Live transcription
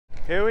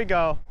Here we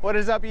go. What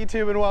is up,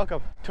 YouTube, and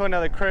welcome to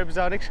another Crib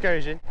Zone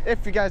excursion.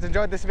 If you guys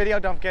enjoyed this video,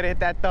 don't forget to hit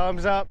that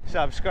thumbs up,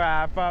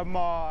 subscribe for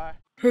more.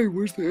 Hey,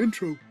 where's the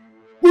intro?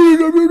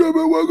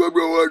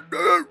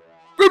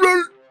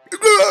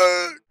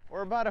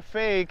 We're about to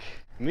fake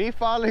me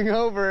falling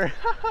over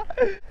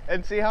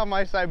and see how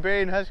my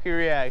Siberian Husky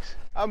reacts.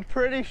 I'm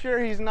pretty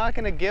sure he's not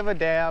gonna give a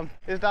damn.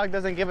 This dog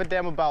doesn't give a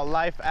damn about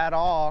life at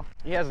all.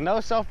 He has no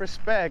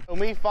self-respect. So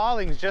me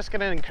falling is just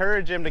gonna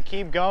encourage him to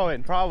keep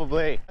going,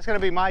 probably. That's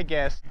gonna be my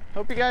guess.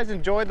 Hope you guys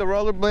enjoyed the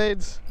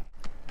rollerblades.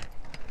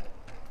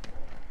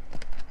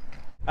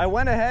 I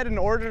went ahead and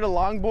ordered a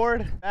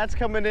longboard. That's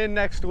coming in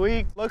next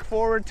week. Look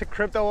forward to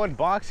crypto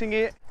unboxing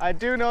it. I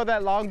do know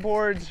that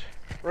longboards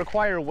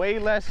require way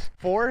less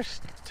force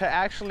to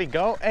actually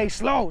go. Hey,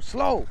 slow.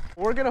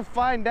 We're gonna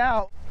find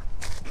out.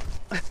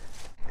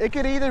 It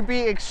could either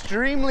be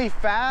extremely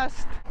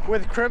fast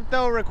with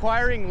crypto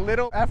requiring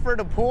little effort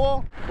to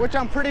pull, which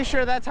I'm pretty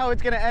sure that's how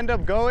it's gonna end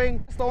up going.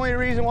 That's the only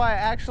reason why I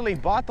actually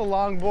bought the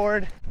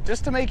longboard,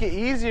 just to make it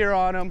easier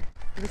on him.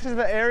 This is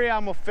the area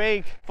I'm a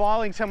fake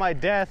falling to my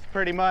death,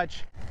 pretty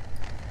much.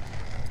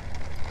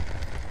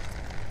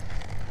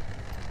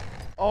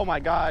 Oh my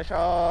gosh,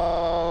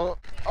 oh,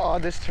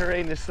 this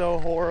terrain is so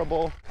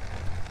horrible.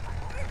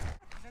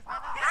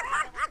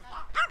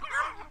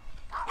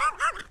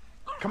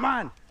 Come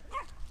on.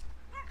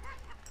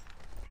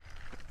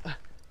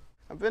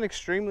 I've been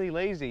extremely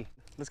lazy.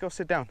 Let's go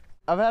sit down.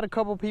 I've had a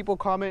couple people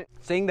comment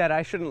saying that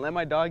I shouldn't let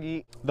my dog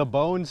eat the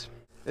bones.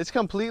 It's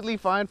completely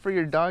fine for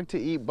your dog to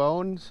eat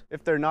bones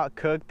if they're not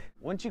cooked.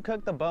 Once you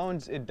cook the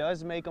bones, it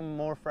does make them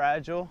more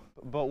fragile,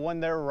 but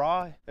when they're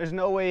raw, there's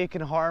no way it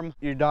can harm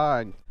your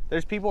dog.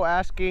 There's people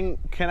asking,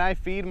 can I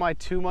feed my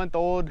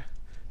 2-month-old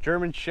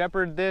German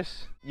Shepherd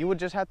this? You would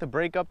just have to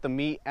break up the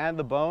meat and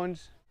the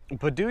bones.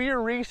 But do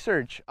your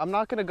research. I'm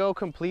not gonna go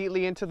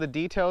completely into the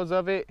details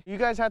of it. You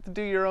guys have to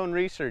do your own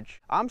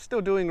research. I'm still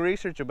doing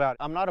research about it.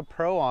 I'm not a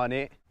pro on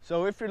it.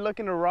 So if you're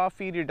looking to raw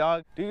feed your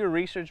dog, do your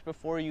research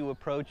before you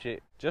approach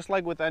it. Just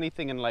like with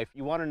anything in life,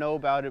 you wanna know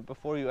about it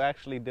before you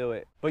actually do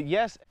it. But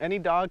yes, any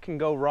dog can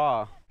go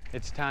raw.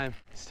 It's time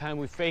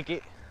we fake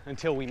it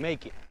until we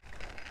make it.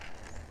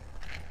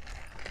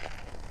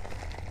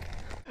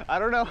 I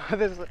don't know,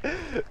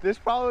 this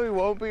probably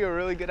won't be a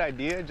really good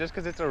idea just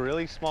because it's a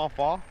really small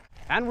fall.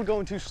 And we're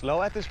going too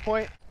slow at this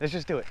point. Let's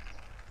just do it.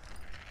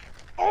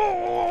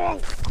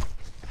 Oh!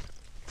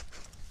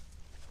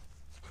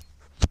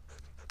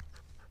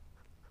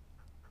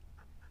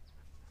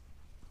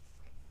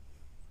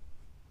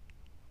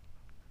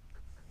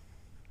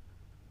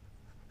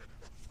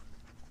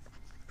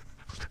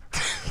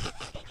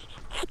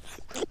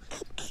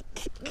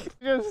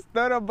 Just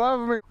stood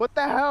above me. What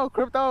the hell,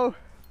 Crypto?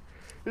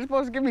 You're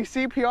supposed to give me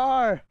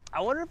CPR.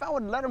 I wonder if I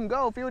would let him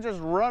go if he would just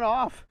run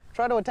off.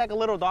 Try to attack a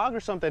little dog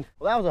or something.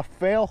 Well, that was a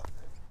fail.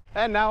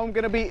 And now I'm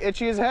gonna be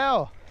itchy as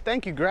hell.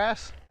 Thank you,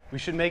 grass. We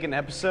should make an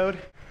episode.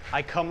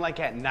 I come like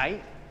at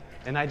night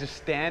and I just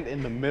stand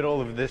in the middle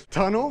of this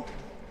tunnel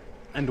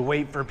and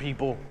wait for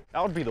people.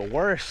 That would be the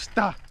worst.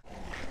 I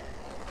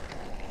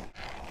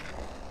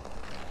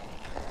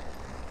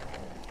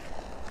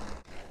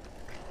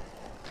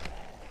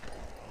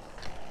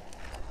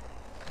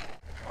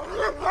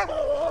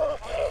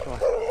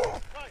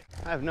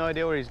have no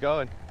idea where he's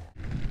going.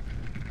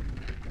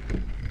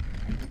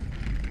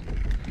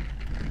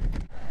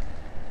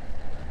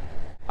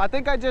 I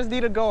think I just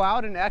need to go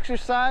out and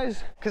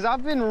exercise because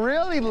I've been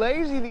really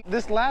lazy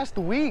this last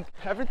week.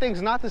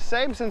 Everything's not the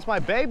same since my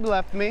babe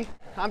left me.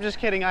 I'm just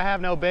kidding, I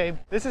have no babe.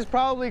 This is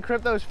probably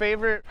Crypto's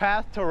favorite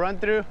path to run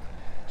through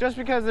just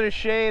because there's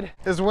shade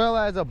as well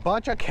as a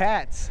bunch of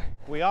cats.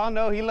 We all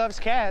know he loves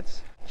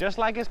cats, just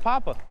like his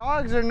papa.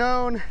 Dogs are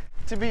known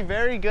to be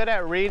very good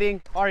at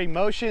reading our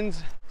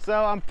emotions,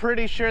 so I'm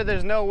pretty sure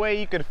there's no way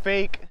you could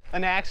fake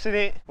an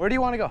accident. Where do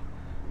you want to go?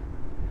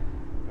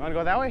 You want to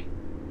go that way?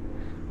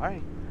 All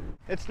right.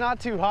 It's not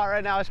too hot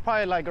right now. It's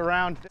probably like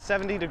around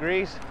 70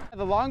 degrees.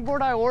 The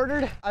longboard I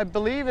ordered, I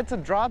believe it's a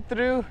drop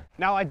through.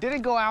 Now I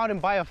didn't go out and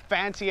buy a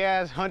fancy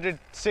ass $160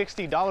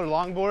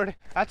 longboard.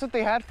 That's what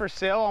they had for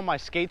sale on my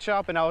skate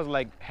shop and I was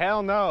like,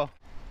 hell no.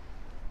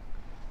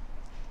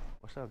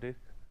 What's up, dude?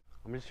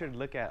 I'm just here to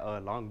look at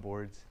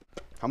longboards.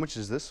 How much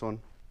is this one?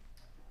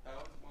 That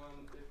one's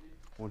 150.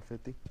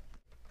 150?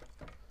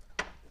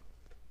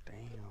 Damn.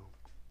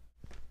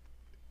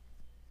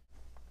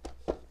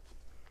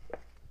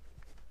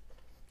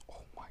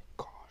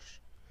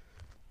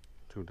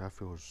 Dude, that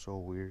feels so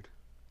weird.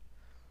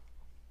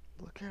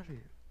 Look at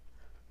it.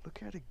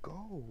 Look at it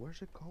go.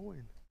 Where's it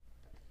going?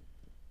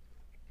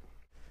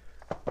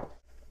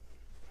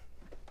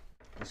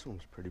 This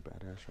one's pretty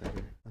badass right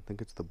here. I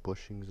think it's the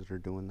bushings that are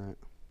doing that.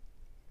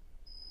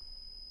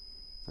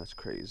 That's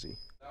crazy.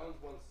 That one's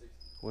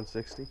 160.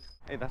 160?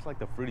 Hey, that's like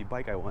the fruity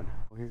bike I won.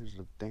 Oh, here's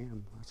a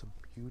damn. That's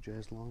a huge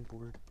ass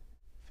longboard.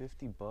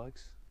 50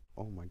 bucks?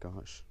 Oh my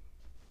gosh.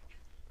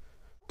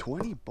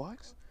 20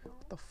 bucks?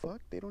 What the fuck?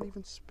 They don't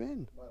even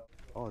spin.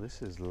 Oh,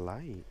 this is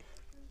light.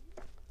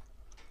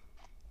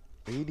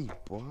 80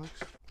 bucks?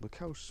 Look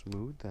how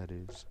smooth that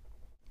is.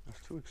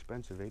 That's too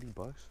expensive, 80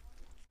 bucks.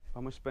 If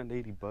I'm gonna spend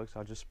 80 bucks,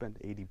 I'll just spend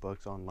 80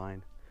 bucks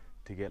online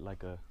to get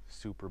like a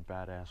super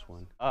badass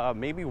one.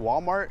 Maybe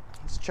Walmart.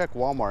 Let's check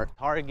Walmart.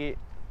 Target,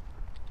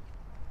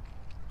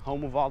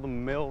 home of all the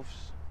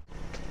MILFs.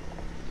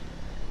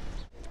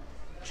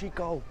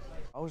 Chico.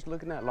 I was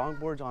looking at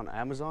longboards on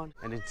Amazon,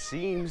 and it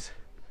seems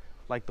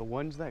like the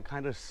ones that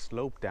kind of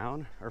slope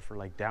down are for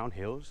like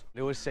downhills.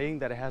 It was saying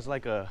that it has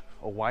like a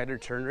wider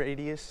turn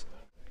radius.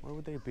 What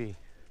would they be?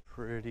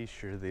 Pretty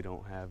sure they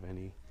don't have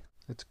any.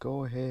 Let's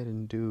go ahead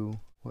and do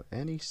what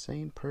any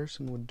sane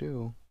person would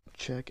do.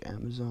 Check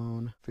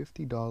Amazon,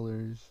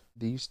 $50.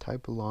 These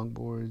type of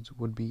longboards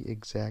would be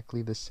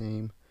exactly the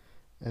same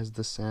as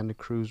the Santa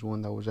Cruz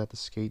one that was at the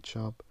skate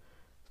shop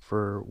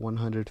for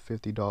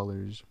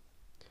 $150.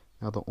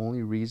 Now the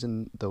only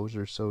reason those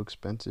are so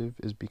expensive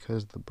is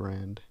because of the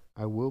brand.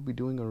 I will be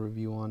doing a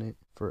review on it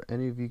for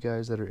any of you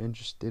guys that are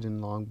interested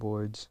in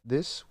longboards.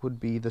 This would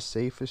be the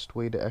safest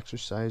way to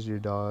exercise your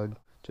dog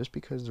just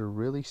because they're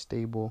really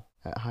stable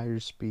at higher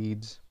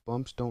speeds.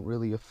 Bumps don't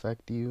really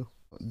affect you.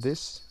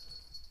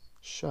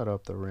 Shut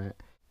up the rant.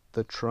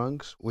 The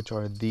trunks, which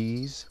are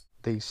these,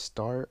 they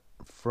start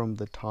from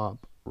the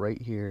top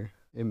right here.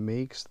 It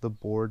makes the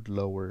board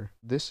lower.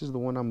 This is the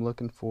one I'm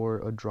looking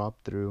for, a drop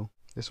through.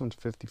 This one's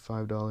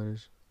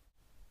 $55.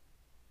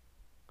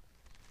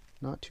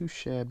 Not too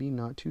shabby,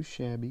 not too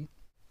shabby.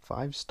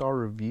 5-star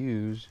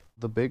reviews.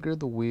 The bigger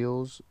the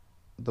wheels,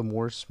 the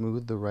more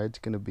smooth the ride's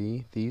gonna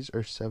be. These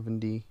are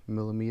 70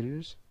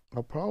 millimeters.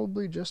 I'll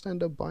probably just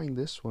end up buying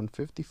this one.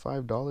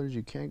 $55,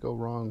 you can't go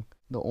wrong.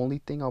 The only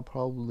thing I'll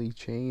probably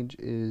change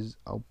is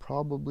I'll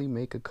probably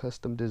make a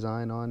custom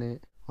design on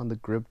it, on the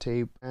grip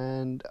tape,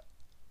 and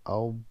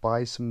I'll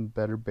buy some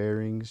better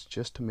bearings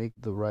just to make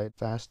the ride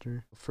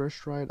faster.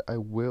 First ride, I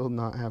will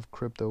not have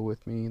crypto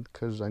with me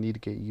because I need to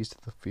get used to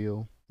the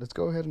feel. Let's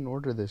go ahead and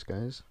order this,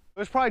 guys. It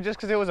was probably just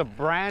because it was a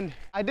brand.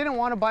 I didn't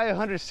want to buy a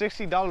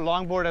 $160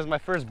 longboard as my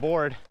first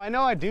board. I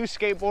know I do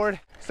skateboard,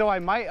 so I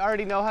might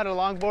already know how to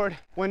longboard.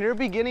 When you're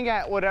beginning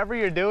at whatever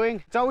you're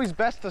doing, it's always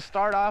best to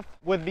start off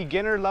with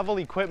beginner level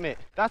equipment.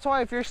 That's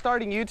why if you're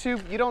starting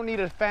YouTube, you don't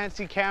need a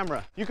fancy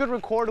camera. You could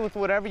record with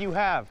whatever you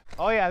have.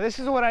 Oh yeah, this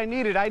is what I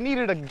needed. I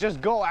needed to just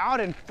go out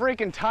and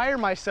freaking tire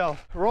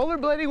myself.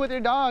 Rollerblading with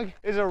your dog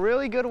is a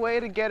really good way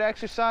to get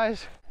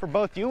exercise for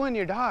both you and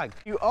your dog.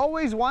 You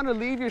always want to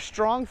leave your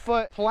strong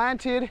foot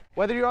planted,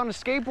 whether you're on a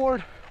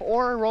skateboard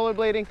or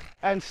rollerblading,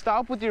 and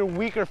stop with your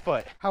weaker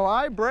foot. How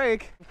I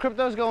brake, if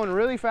Crypto's going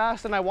really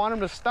fast and I want him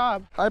to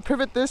stop, I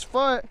pivot this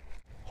foot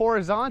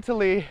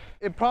horizontally.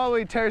 It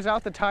probably tears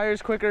out the tires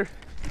quicker,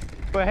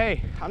 but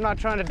hey, I'm not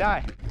trying to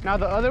die. Now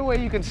the other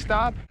way you can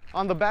stop,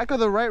 on the back of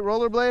the right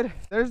rollerblade,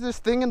 there's this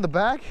thing in the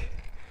back,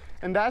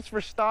 and that's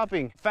for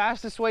stopping.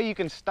 Fastest way you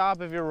can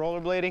stop if you're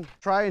rollerblading.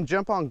 Try and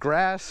jump on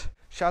grass.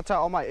 Shouts out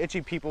all my itchy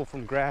people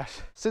from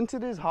grass. Since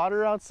it is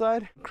hotter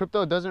outside,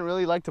 Crypto doesn't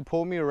really like to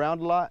pull me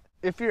around a lot.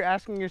 If you're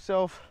asking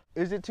yourself,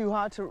 is it too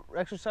hot to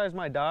exercise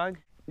my dog?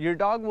 Your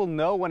dog will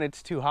know when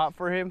it's too hot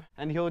for him,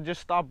 and he'll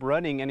just stop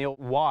running and he'll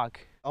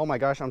walk. Oh my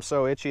gosh, I'm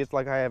so itchy. It's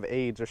like I have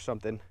AIDS or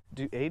something.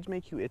 Do AIDS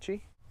make you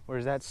itchy? Or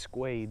is that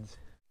squades?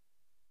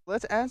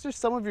 Let's answer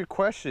some of your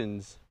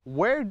questions.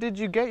 Where did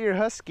you get your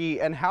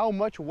husky and how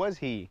much was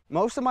he?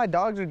 Most of my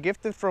dogs are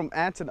gifted from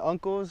aunts and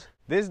uncles.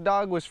 This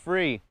dog was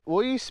free.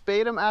 Will you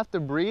spade him after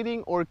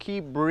breeding or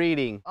keep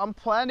breeding? I'm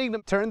planning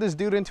to turn this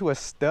dude into a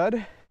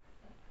stud.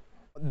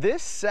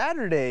 This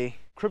Saturday,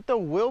 Crypto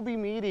will be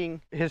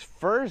meeting his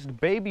first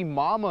baby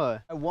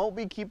mama. I won't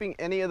be keeping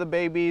any of the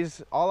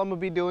babies. All I'm gonna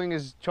be doing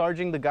is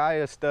charging the guy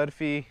a stud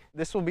fee.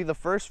 This will be the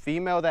first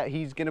female that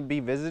he's gonna be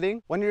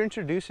visiting. When you're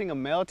introducing a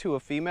male to a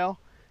female,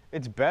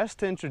 it's best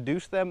to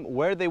introduce them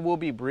where they will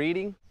be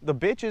breeding. The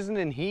bitch isn't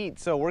in heat,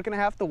 so we're gonna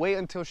have to wait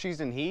until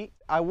she's in heat.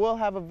 I will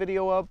have a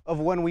video up of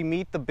when we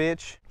meet the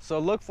bitch, so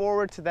look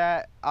forward to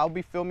that. I'll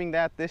be filming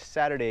that this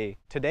Saturday.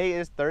 Today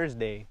is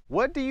Thursday.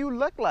 What do you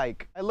look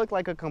like? I look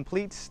like a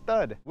complete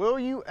stud. Will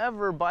you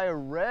ever buy a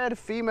red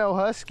female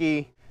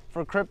husky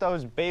for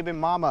Crypto's baby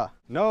mama?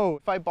 No,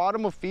 if I bought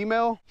him a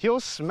female, he'll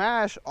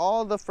smash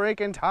all the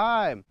freaking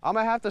time. I'm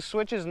gonna have to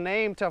switch his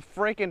name to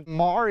freaking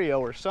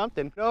Mario or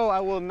something. No, I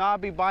will not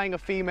be buying a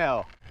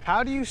female.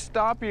 How do you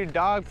stop your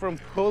dog from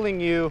pulling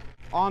you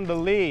on the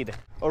lead?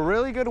 A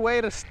really good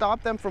way to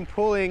stop them from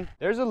pulling,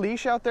 there's a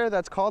leash out there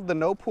that's called the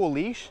no pull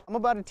leash. I'm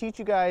about to teach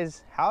you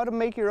guys how to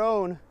make your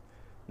own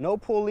no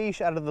pull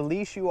leash out of the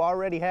leash you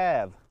already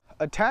have.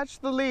 Attach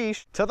the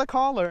leash to the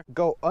collar,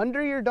 go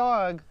under your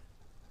dog,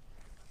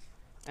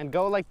 and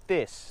go like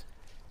this.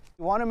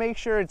 You want to make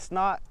sure it's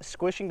not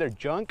squishing their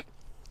junk,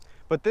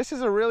 but this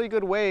is a really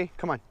good way,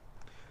 come on,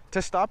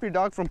 to stop your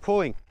dog from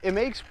pulling. It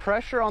makes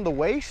pressure on the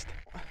waist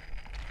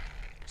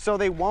so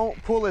they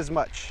won't pull as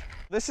much.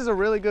 This is a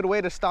really good way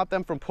to stop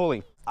them from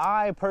pulling.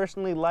 I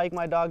personally like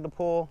my dog to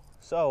pull,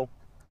 so.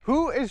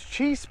 Who is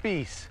Cheese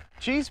Piece?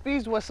 Cheese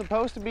Piece was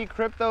supposed to be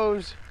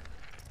Crypto's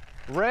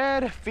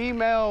red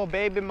female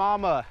baby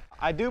mama.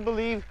 I do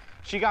believe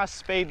she got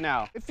spayed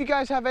now. If you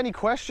guys have any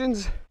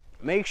questions,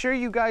 Make sure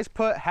you guys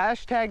put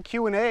hashtag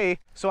Q&A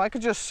so I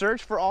could just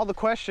search for all the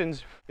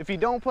questions. If you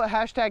don't put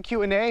hashtag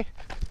Q&A,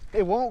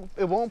 it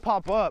won't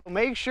pop up.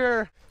 Make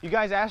sure you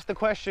guys ask the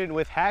question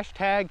with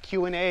hashtag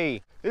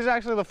Q&A. This is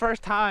actually the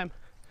first time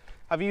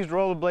I've used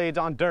rollerblades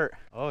on dirt.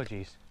 Oh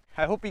geez.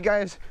 I hope you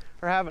guys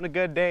are having a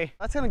good day.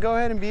 That's gonna go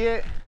ahead and be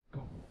it.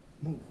 Go,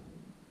 move.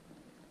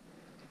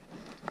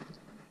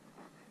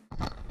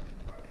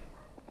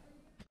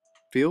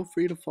 Feel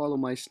free to follow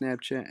my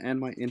Snapchat and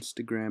my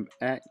Instagram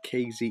at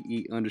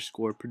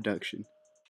KZE_production.